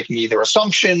they're making either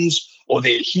assumptions or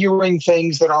they're hearing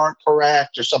things that aren't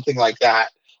correct or something like that.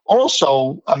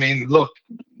 Also, I mean, look,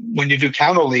 when you do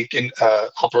counter leak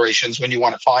operations, when you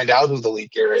want to find out who the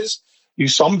leaker is, you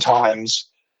sometimes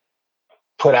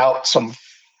put out some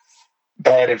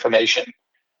bad information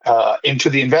into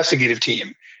the investigative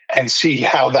team and see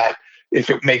how that, if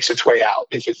it makes its way out,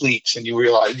 if it leaks, and you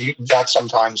realize that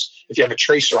sometimes if you have a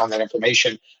tracer on that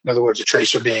information, in other words, a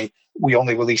tracer being we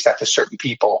only released that to certain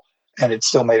people and it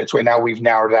still made its way. Now we've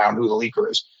narrowed down who the leaker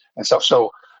is and stuff.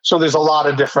 So there's a lot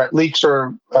of different leaks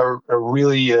are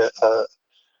really a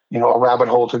rabbit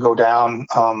hole to go down.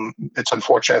 It's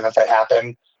unfortunate that they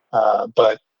happen,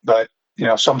 but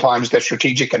sometimes they're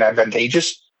strategic and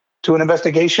advantageous to an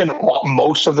investigation.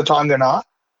 Most of the time they're not.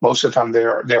 Most of the time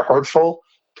they're hurtful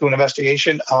to an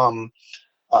investigation. And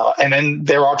then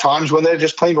there are times when they're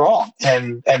just plain wrong.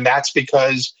 And that's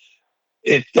because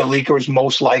the leaker is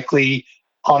most likely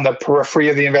on the periphery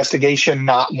of the investigation,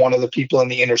 not one of the people in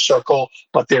the inner circle,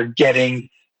 but they're getting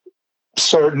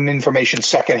certain information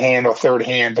secondhand or third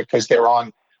hand because they're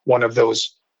on one of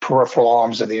those peripheral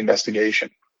arms of the investigation.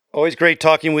 Always great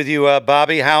talking with you,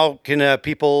 Bobby. How can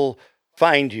people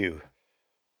find you?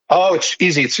 Oh, it's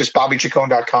easy. It's just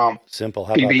BobbyChacon.com. Simple.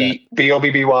 How about that?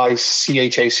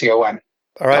 BobbyChacon.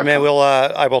 All right, man.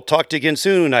 I will talk to you again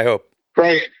soon, I hope.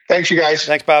 Great. Thanks, you guys.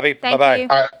 Thanks, Bobby. Bye-bye. You.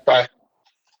 All right, bye.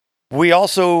 We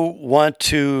also want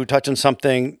to touch on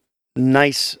something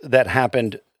nice that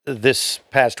happened this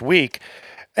past week,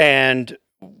 and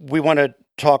we want to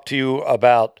talk to you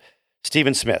about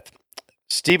Stephen Smith.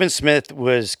 Stephen Smith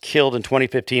was killed in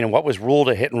 2015 in what was ruled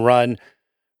a hit and run.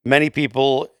 Many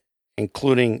people,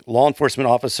 including law enforcement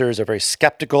officers, are very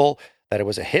skeptical that it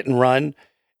was a hit and run.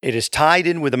 It is tied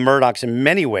in with the Murdochs in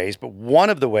many ways, but one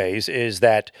of the ways is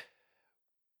that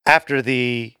after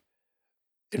the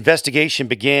investigation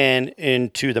began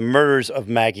into the murders of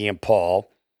Maggie and Paul,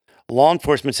 law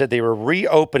enforcement said they were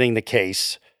reopening the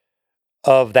case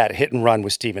of that hit and run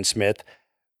with Stephen Smith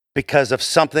because of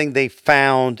something they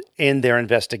found in their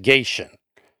investigation.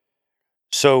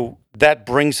 So that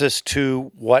brings us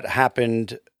to what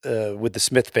happened with the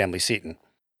Smith family, Seton.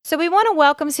 So we want to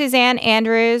welcome Suzanne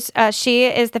Andrews. She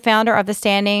is the founder of the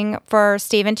Standing for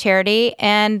Stephen charity,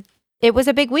 and it was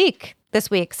a big week this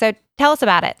week. So tell us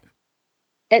about it.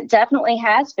 It definitely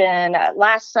has been.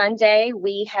 Last Sunday,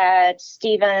 we had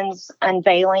Stephen's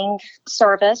unveiling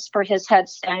service for his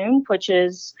headstone, which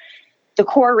is the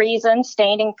core reason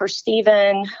Standing for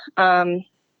Stephen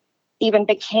even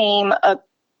became a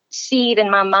seed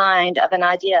in my mind of an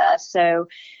idea. So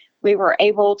we were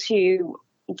able to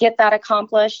get that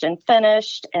accomplished and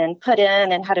finished and put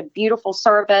in and had a beautiful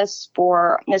service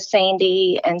for Miss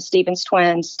Sandy and Stephen's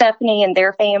twins, Stephanie, and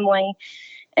their family.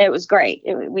 It was great.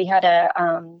 We had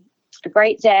a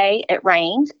great day. It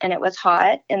rained and it was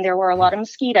hot and there were a lot of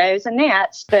mosquitoes and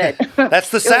gnats, but that's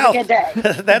the it South. was a good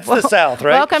day. That's the South,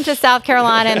 right? Welcome to South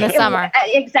Carolina in the summer.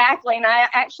 Exactly. And I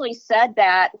actually said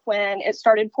that when it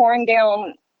started pouring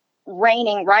down,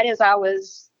 raining right as I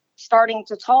was starting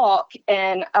to talk,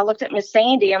 and I looked at Miss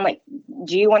Sandy. I'm like,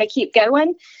 do you want to keep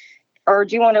going or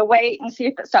do you want to wait and see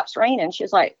if it stops raining?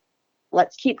 She's like,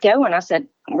 let's keep going. I said,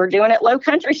 we're doing it low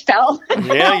country style. Yeah,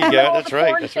 you got it. That's right.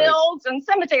 Cornfields and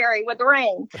cemetery with the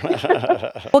rain.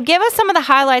 Well, give us some of the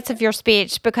highlights of your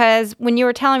speech, because when you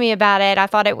were telling me about it, I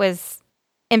thought it was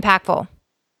impactful.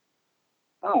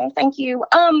 Oh, thank you.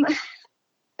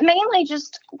 Mainly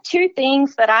just two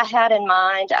things that I had in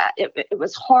mind. It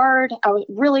was hard. I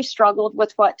really struggled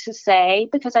with what to say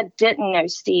because I didn't know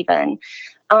Stephen.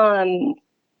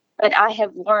 But I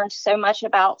have learned so much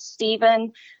about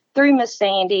Stephen through Miss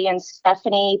Sandy and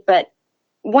Stephanie. But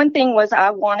one thing was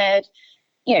I wanted,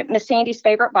 Miss Sandy's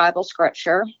favorite Bible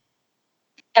scripture,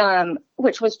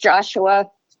 which was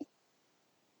Joshua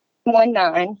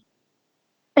 1:9.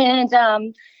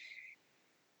 And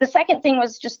the second thing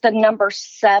was just the number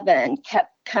 7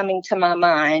 kept coming to my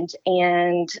mind.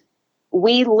 And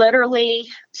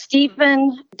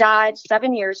Stephen died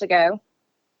 7 years ago.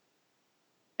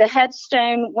 The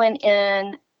headstone went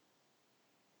in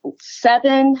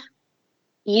 7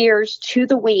 years to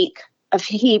the week of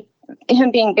him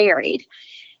being buried.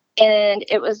 And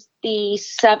it was the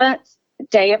 7th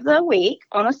day of the week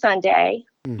on a Sunday,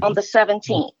 on the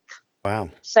 17th.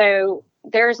 Wow. So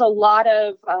there's a lot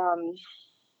of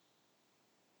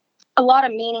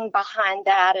meaning behind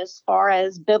that as far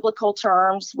as biblical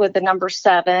terms with the number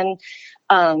 7.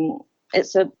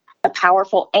 It's a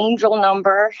powerful angel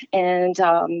number. And,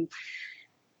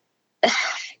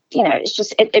 it's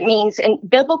just, it means in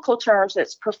biblical terms,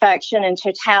 it's perfection and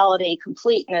totality,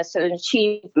 completeness and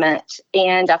achievement.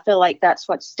 And I feel like that's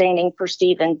what Standing for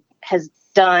Stephen has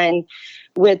done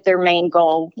with their main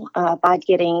goal by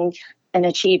getting and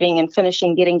achieving and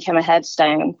finishing getting him a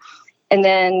headstone. And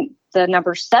then the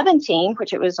number 17,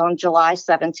 which it was on July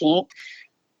 17th,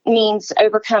 means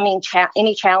overcoming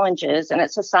any challenges. And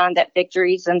it's a sign that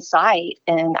victory's in sight.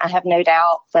 And I have no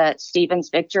doubt that Stephen's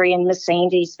victory and Miss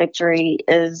Sandy's victory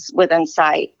is within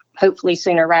sight, hopefully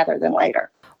sooner rather than later.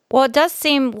 Well, it does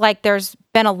seem like there's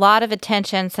been a lot of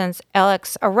attention since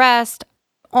Alec's arrest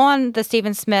on the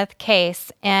Stephen Smith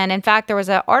case. And in fact, there was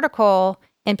an article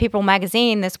in People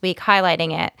magazine this week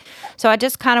highlighting it. So I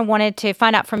just kind of wanted to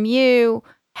find out from you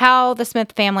how the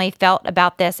Smith family felt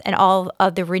about this and all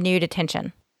of the renewed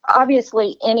attention.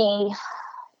 Obviously,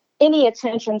 any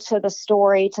attention to the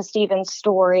story, to Stephen's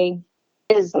story,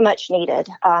 is much needed.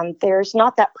 There's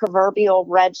not that proverbial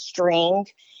red string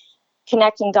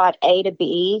connecting dot A to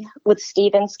B with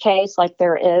Stephen's case like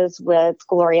there is with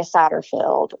Gloria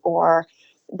Satterfield or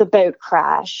the boat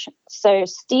crash. So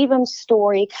Stephen's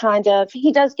story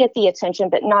he does get the attention,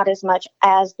 but not as much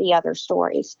as the other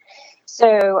stories.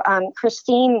 So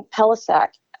Christine Pelisek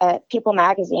at People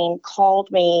magazine called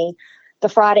me the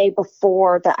Friday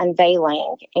before the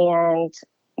unveiling, and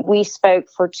we spoke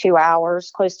for 2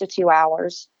 hours, close to 2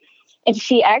 hours. And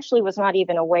she actually was not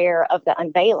even aware of the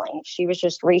unveiling. She was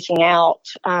just reaching out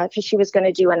because she was going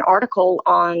to do an article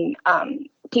on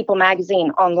People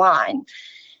magazine online.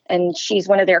 And she's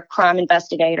one of their crime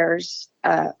investigators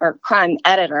or crime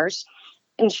editors.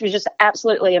 And she was just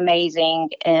absolutely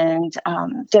amazing and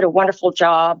did a wonderful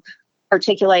job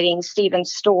articulating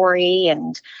Stephen's story.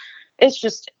 And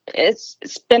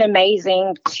it's been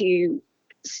amazing to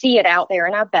see it out there.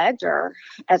 And I begged her,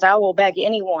 as I will beg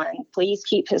anyone, please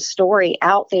keep his story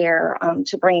out there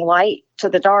to bring light to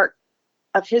the dark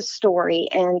of his story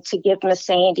and to give Miss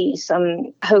Sandy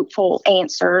some hopeful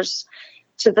answers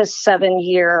to this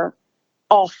 7-year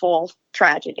awful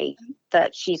tragedy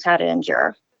that she's had to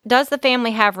endure. Does the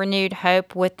family have renewed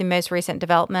hope with the most recent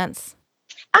developments?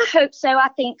 I hope so. I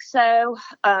think so.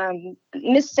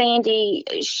 Miss Sandy,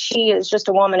 she is just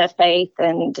a woman of faith,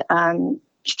 and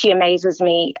she amazes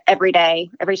me every day,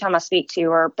 every time I speak to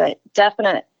her, but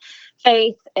definite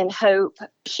faith and hope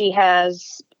she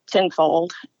has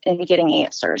tenfold in getting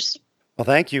answers. Well,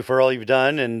 thank you for all you've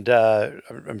done, and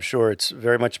I'm sure it's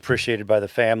very much appreciated by the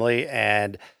family,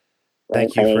 and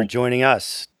thank you for joining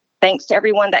us. Thanks to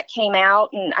everyone that came out,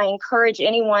 and I encourage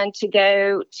anyone to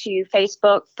go to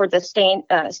Facebook for the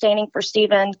Standing for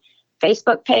Stephen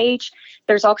Facebook page.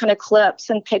 There's all kind of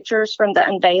clips and pictures from the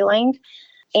unveiling.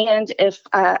 And if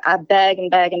I beg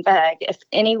and beg and beg, if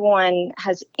anyone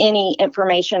has any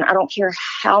information, I don't care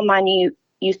how minute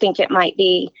you think it might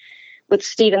be, with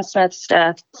Stephen Smith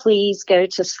stuff, please go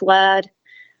to SLED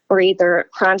or either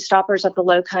Crime Stoppers of the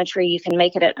Low Country. You can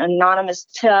make it an anonymous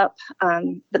tip,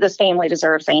 but this family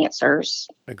deserves answers.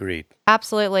 Agreed.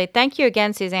 Absolutely. Thank you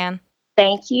again, Suzanne.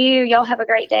 Thank you. Y'all have a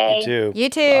great day. You too. You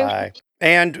too. Bye.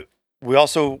 And we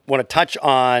also want to touch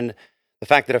on the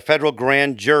fact that a federal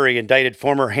grand jury indicted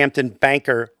former Hampton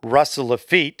banker Russell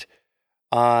Laffitte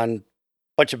on a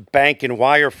bunch of bank and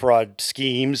wire fraud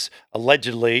schemes,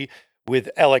 allegedly,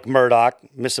 with Alec Murdaugh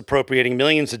misappropriating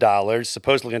millions of dollars,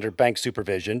 supposedly under bank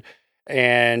supervision.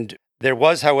 And there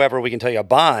was, however, we can tell you, a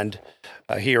bond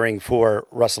hearing for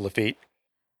Russell Laffitte.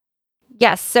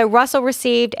 Yes. So Russell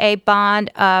received a bond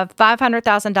of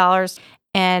 $500,000,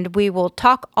 and we will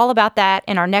talk all about that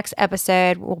in our next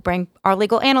episode. We'll bring our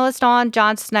legal analyst on,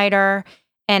 John Snyder,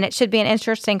 and it should be an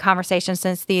interesting conversation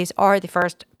since these are the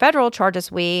first federal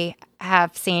charges we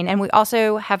have seen. And we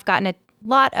also have gotten a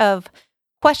lot of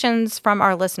questions from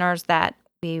our listeners that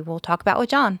we will talk about with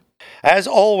John. As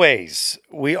always,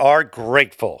 we are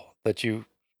grateful that you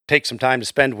take some time to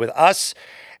spend with us,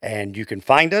 and you can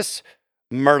find us,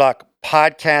 Murdaugh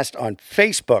Podcast on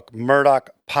Facebook,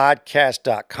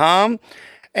 murdaughpodcast.com,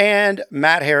 and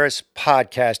Matt Harris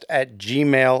Podcast at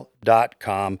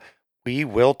gmail.com. We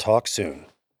will talk soon.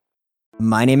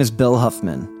 My name is Bill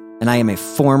Huffman, and I am a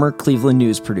former Cleveland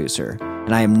news producer,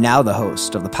 and I am now the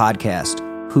host of the podcast,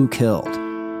 Who Killed?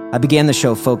 I began the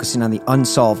show focusing on the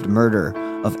unsolved murder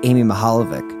of Amy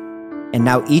Mihaljevic, and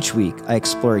now each week I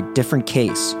explore a different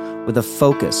case with a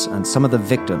focus on some of the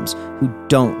victims who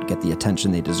don't get the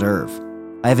attention they deserve.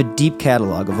 I have a deep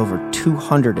catalog of over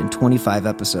 225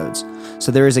 episodes,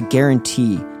 so there is a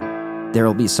guarantee there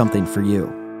will be something for you.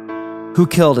 Who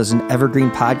Killed is an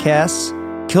evergreen podcasts,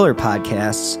 killer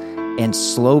podcasts, and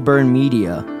slow burn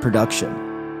media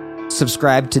production.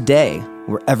 Subscribe today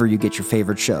wherever you get your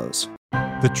favorite shows.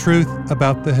 The truth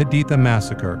about the Haditha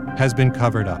massacre has been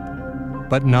covered up,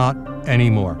 but not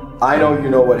anymore. I know you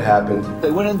know what happened. They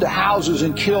went into houses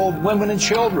and killed women and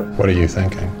children. What are you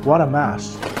thinking? What a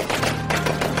mess.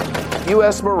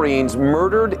 U.S. Marines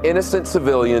murdered innocent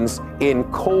civilians in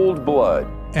cold blood.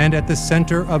 And at the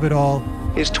center of it all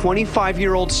is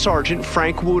 25-year-old Sergeant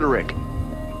Frank Wuterich.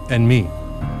 And me.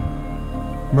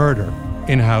 Murder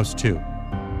in House 2.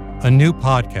 A new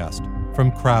podcast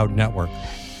from Crowd Network.